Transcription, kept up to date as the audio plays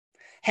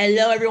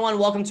Hello, everyone.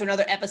 Welcome to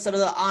another episode of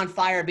the On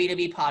Fire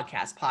B2B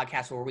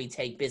podcast where we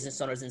take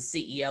business owners and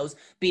CEOs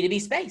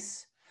B2B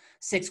space.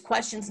 6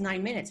 questions,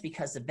 9 minutes,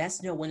 because the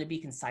best know when to be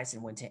concise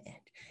and when to end.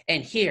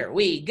 And here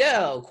we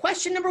go.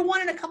 Question number 1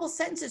 in a couple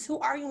sentences. Who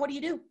are you and what do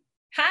you do?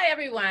 Hi,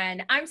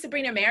 everyone. I'm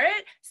Sabrina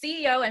Merritt,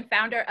 CEO and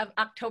founder of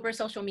October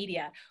Social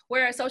Media.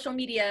 We're a social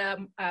media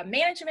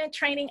management,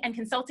 training, and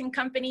consulting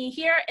company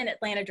here in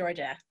Atlanta,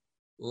 Georgia.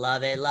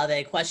 Love it. Love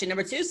it. Question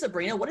number 2,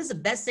 Sabrina. What is the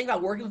best thing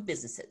about working with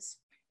businesses?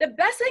 The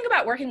best thing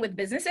about working with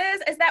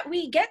businesses is that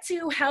we get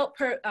to help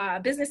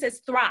businesses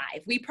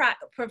thrive. We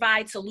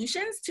provide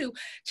solutions to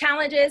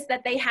challenges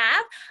that they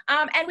have.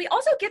 And we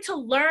also get to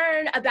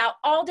learn about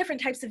all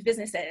different types of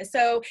businesses.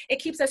 So it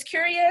keeps us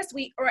curious.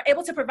 We are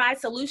able to provide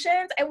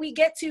solutions and we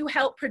get to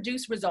help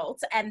produce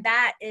results. And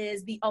that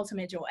is the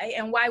ultimate joy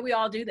and why we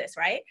all do this,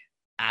 right?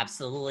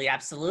 Absolutely,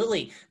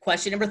 absolutely.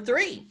 Question number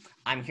 3.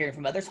 I'm hearing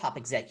from other top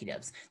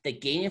executives that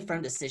getting in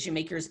front of decision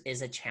makers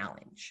is a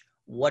challenge.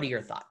 What are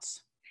your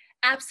thoughts?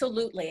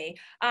 Absolutely.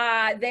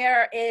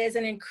 There is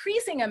an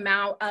increasing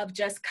amount of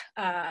just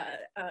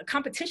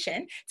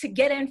competition to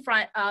get in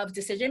front of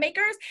decision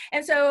makers.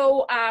 And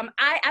so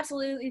I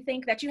absolutely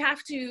think that you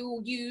have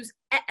to use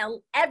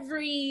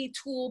every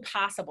tool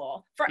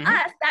possible. For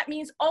us, that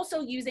means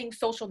also using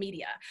social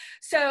media.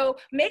 So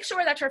make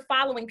sure that you're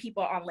following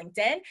people on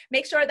LinkedIn.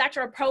 Make sure that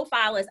your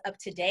profile is up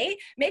to date.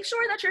 Make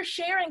sure that you're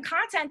sharing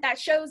content that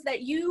shows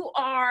that you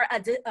are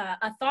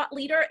a thought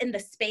leader in the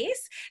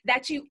space,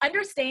 that you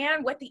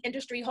understand what the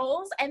industry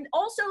holds, and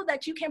also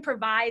that you can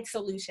provide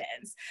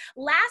solutions.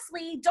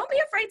 Lastly, don't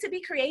be afraid to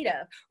be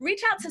creative.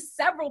 Reach out to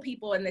several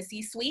people in the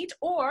C-suite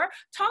or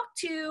talk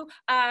to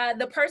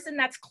the person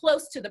that's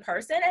close to the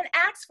person and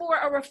ask for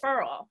a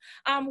referral.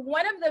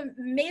 One of the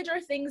major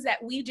things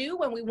that we do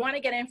when we want to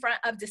get in front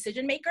of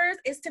decision makers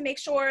is to make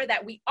sure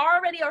that we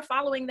already are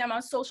following them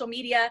on social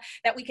media,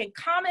 that we can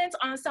comment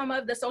on some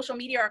of the social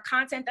media or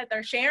content that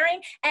they're sharing,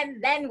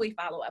 and then we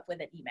follow up with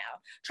an email.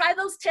 Try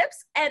those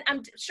tips, and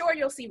I'm sure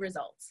you'll see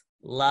results.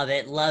 Love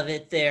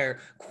it there.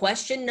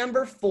 Question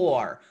number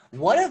 4.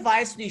 What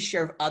advice would you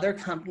share with other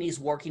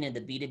companies working in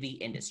the B2B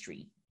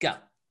industry? Go.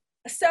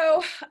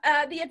 So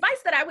the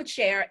advice that I would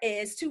share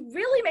is to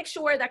really make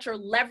sure that you're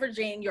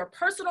leveraging your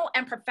personal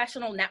and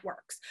professional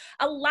networks.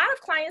 A lot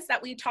of clients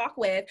that we talk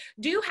with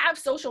do have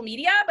social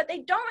media, but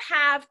they don't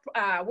have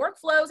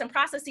workflows and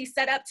processes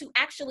set up to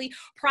actually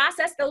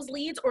process those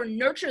leads or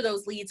nurture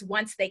those leads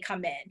once they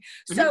come in.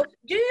 So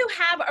do you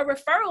have a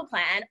referral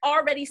plan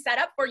already set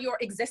up for your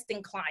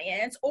existing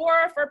clients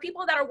or for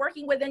people that are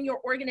working within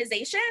your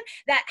organization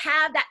that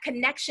have that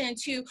connection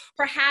to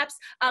perhaps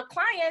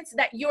clients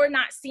that you're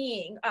not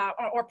seeing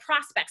or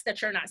prospects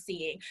that you're not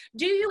seeing?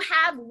 Do you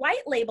have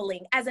white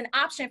labeling as an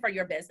option for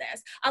your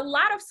business? A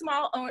lot of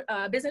small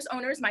business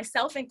owners,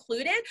 myself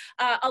included,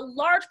 a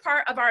large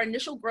part of our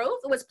initial growth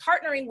was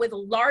partnering with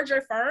larger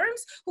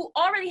firms who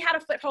already had a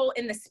foothold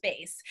in the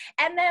space.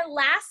 And then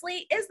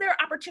lastly, is there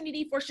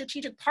opportunity for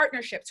strategic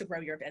partnership to grow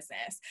your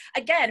business?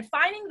 Again,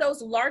 finding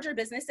those larger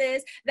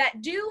businesses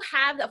that do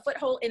have a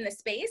foothold in the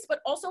space, but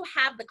also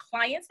have the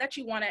clients that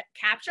you want to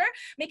capture,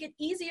 make it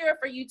easier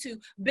for you to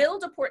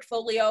build a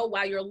portfolio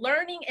while you're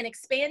learning and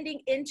expanding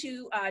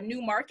into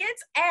new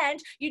markets, and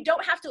you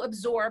don't have to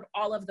absorb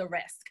all of the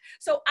risk.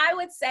 So I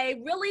would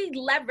say really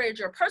leverage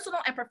your personal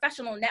and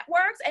professional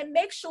networks and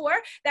make sure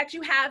that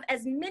you have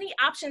as many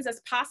options as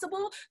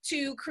possible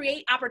to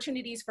create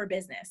opportunities for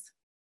business.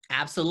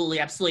 Absolutely,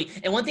 absolutely.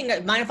 And one thing,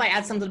 mind if I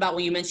add something about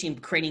when you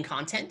mentioned creating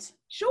content?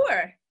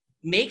 Sure.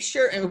 Make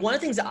sure, and one of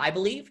the things that I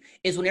believe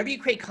is whenever you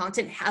create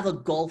content, have a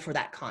goal for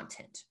that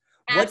content.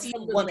 What do you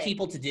want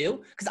people to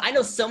do? Because I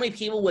know so many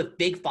people with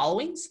big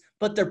followings,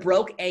 but they're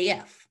broke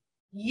AF.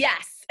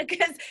 Yes,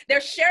 because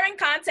they're sharing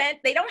content.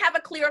 They don't have a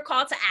clear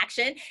call to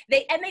action.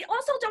 They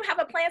also don't have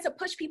a plan to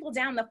push people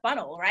down the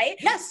funnel, right?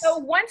 Yes. So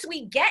once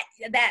we get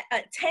that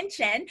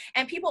attention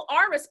and people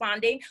are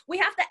responding, we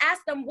have to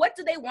ask them, what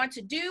do they want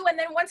to do? And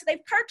then once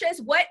they've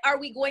purchased, what are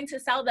we going to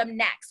sell them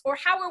next? Or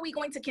how are we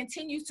going to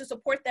continue to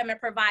support them and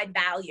provide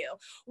value?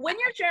 When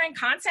you're sharing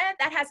content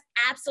that has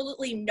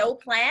absolutely no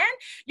plan,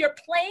 you're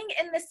playing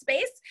in the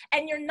space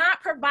and you're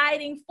not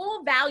providing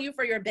full value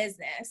for your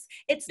business.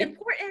 It's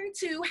important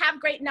to have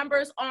great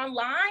numbers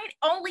online,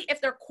 only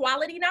if they're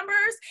quality numbers.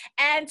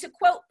 And to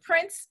quote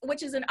Prince,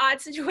 which is an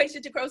odd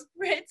situation to quote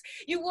Prince,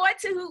 you want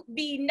to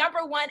be number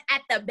 1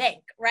 at the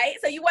bank, right?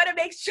 So you want to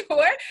make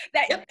sure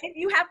that if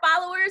you have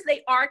followers,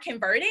 they are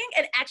converting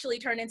and actually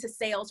turn into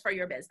sales for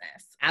your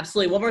business.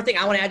 Absolutely. One more thing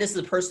I want to add, this is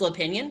a personal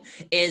opinion,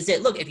 is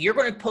that, look, if you're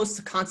going to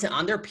post content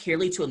on there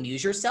purely to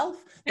amuse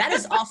yourself, that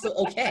is also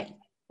okay.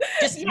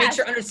 Just make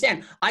sure,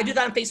 understand, I do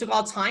that on Facebook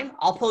all the time.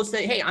 I'll post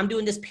that, hey, I'm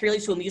doing this purely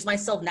to amuse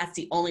myself, and that's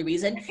the only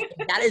reason.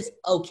 That is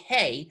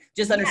okay.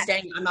 Just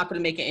understand I'm not going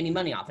to make any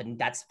money off it, and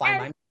that's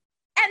fine.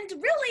 And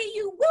really,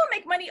 you will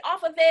make money off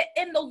off of it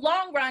in the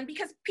long run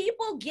because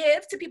people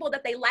give to people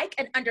that they like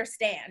and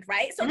understand,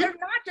 right? So they're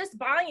not just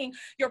buying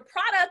your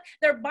product,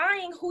 they're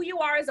buying who you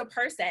are as a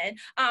person,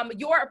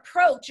 your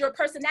approach, your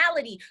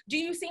personality. Do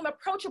you seem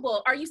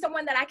approachable? Are you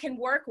someone that I can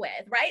work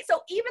with, right?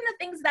 So even the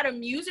things that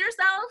amuse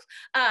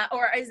yourself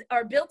or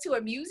are built to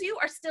amuse you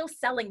are still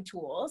selling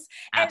tools.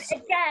 Absolutely.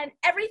 And again,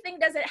 everything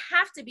doesn't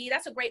have to be,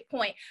 that's a great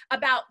point,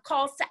 about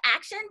calls to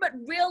action, but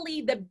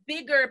really the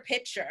bigger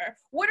picture.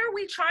 What are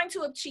we trying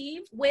to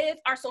achieve with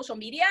our social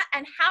media,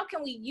 and how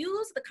can we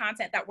use the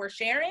content that we're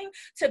sharing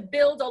to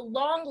build a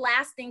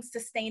long-lasting,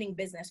 sustaining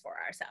business for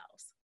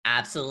ourselves?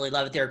 Absolutely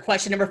love it there.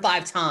 Question number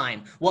 5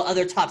 time. What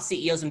other top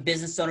CEOs and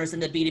business owners in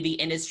the B2B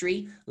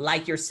industry,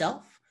 like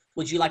yourself,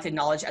 would you like to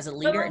acknowledge as a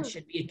leader and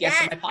should be a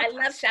guest on my podcast? I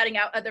love shouting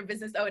out other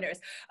business owners.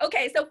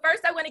 Okay, so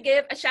first I want to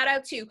give a shout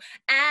out to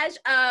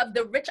Aj of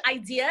The Rich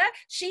Idea.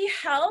 She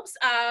helps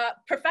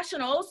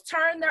professionals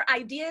turn their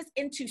ideas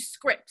into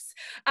scripts.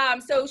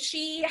 So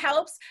she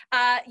helps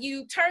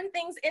you turn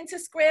things into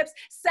scripts,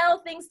 sell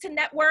things to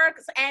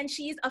networks, and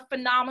she's a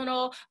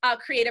phenomenal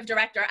creative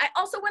director. I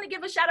also want to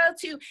give a shout out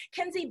to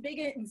Kenzie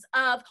Biggins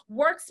of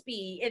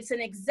WorkSpeed. It's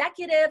an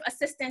executive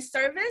assistant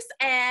service,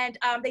 and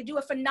they do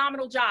a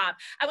phenomenal job.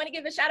 I want to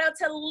give a shout out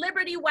to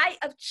Liberty White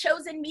of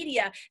Chosen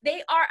Media.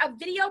 They are a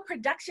video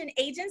production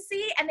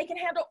agency, and they can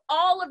handle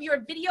all of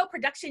your video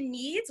production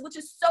needs, which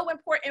is so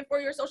important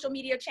for your social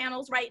media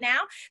channels right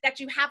now, that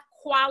you have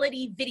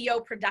quality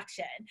video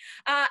production.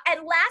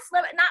 And last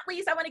but not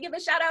least, I want to give a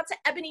shout out to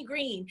Ebony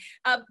Green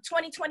of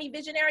 2020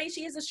 Visionary.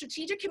 She is a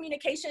strategic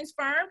communications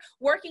firm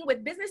working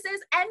with businesses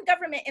and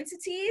government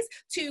entities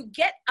to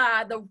get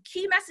the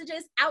key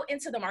messages out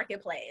into the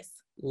marketplace.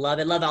 Love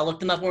it, love it. I'll look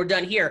them up when we're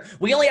done here.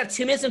 We only have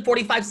 2 minutes and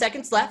 45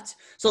 seconds left.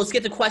 So let's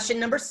get to question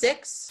number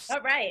 6.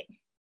 All right.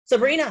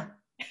 Sabrina,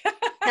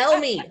 tell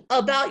me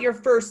about your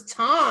first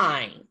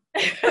time,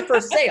 your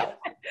first sale.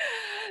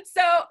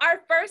 So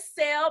our first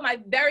sale, my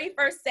very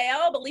first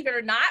sale, believe it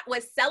or not,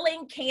 was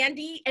selling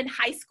candy in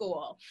high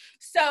school.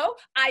 So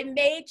I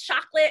made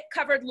chocolate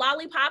covered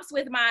lollipops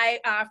with my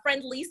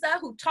friend Lisa,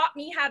 who taught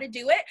me how to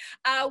do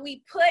it.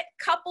 We put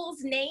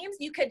couples' names.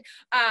 You could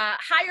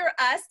hire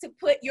us to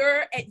put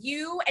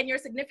you and your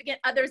significant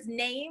other's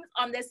names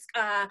on this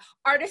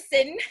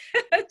artisan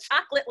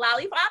chocolate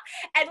lollipop,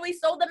 and we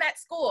sold them at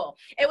school.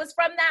 It was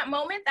from that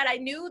moment that I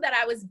knew that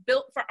I was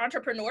built for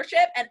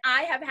entrepreneurship, and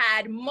I have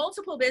had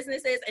multiple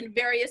businesses in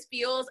various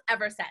fields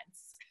ever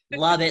since.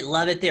 Love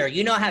it there.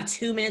 You know I have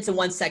 2 minutes and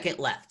 1 second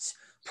left.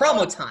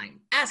 Promo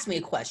time. Ask me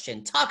a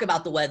question. Talk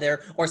about the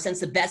weather, or since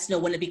the best know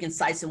when to be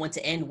concise and when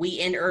to end, we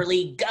end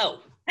early.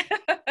 Go.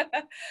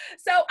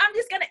 So I'm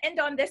just going to end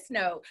on this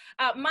note.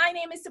 My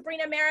name is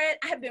Sabrina Merritt.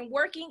 I have been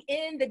working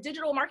in the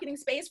digital marketing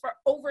space for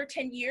over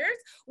 10 years.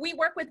 We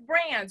work with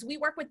brands. We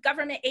work with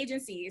government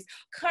agencies.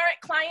 Current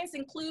clients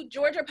include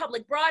Georgia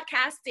Public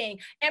Broadcasting,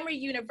 Emory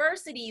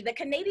University, the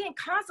Canadian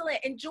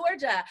Consulate in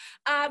Georgia.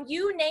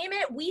 You name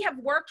it, we have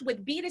worked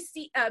with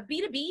B2C,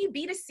 B2B,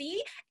 B2C,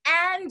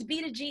 and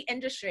B2G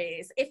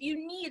industries. If you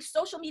need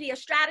social media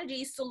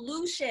strategies,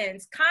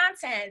 solutions,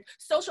 content,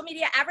 social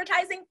media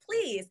advertising,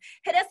 please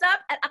hit us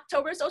up at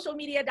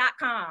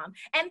octobersocialmedia.com.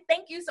 And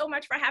thank you so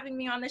much for having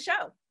me on the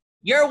show.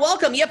 You're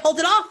welcome. Yep, hold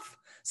it off.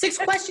 6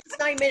 questions,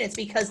 9 minutes,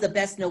 because the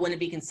best know when to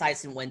be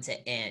concise and when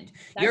to end.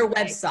 That's your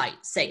right. website,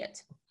 say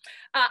it.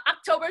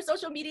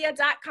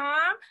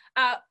 octobersocialmedia.com.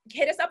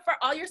 Hit us up for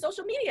all your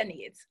social media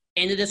needs.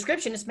 In the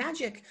description, it's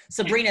magic.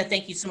 Sabrina,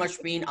 thank you so much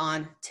for being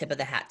on. Tip of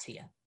the hat to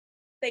you.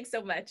 Thanks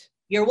so much.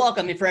 You're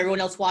welcome. And for everyone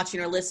else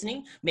watching or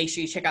listening, make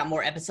sure you check out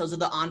more episodes of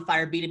the On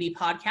Fire B2B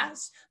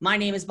podcast. My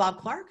name is Bob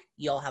Clark.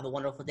 You all have a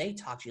wonderful day.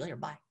 Talk to you later.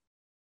 Bye.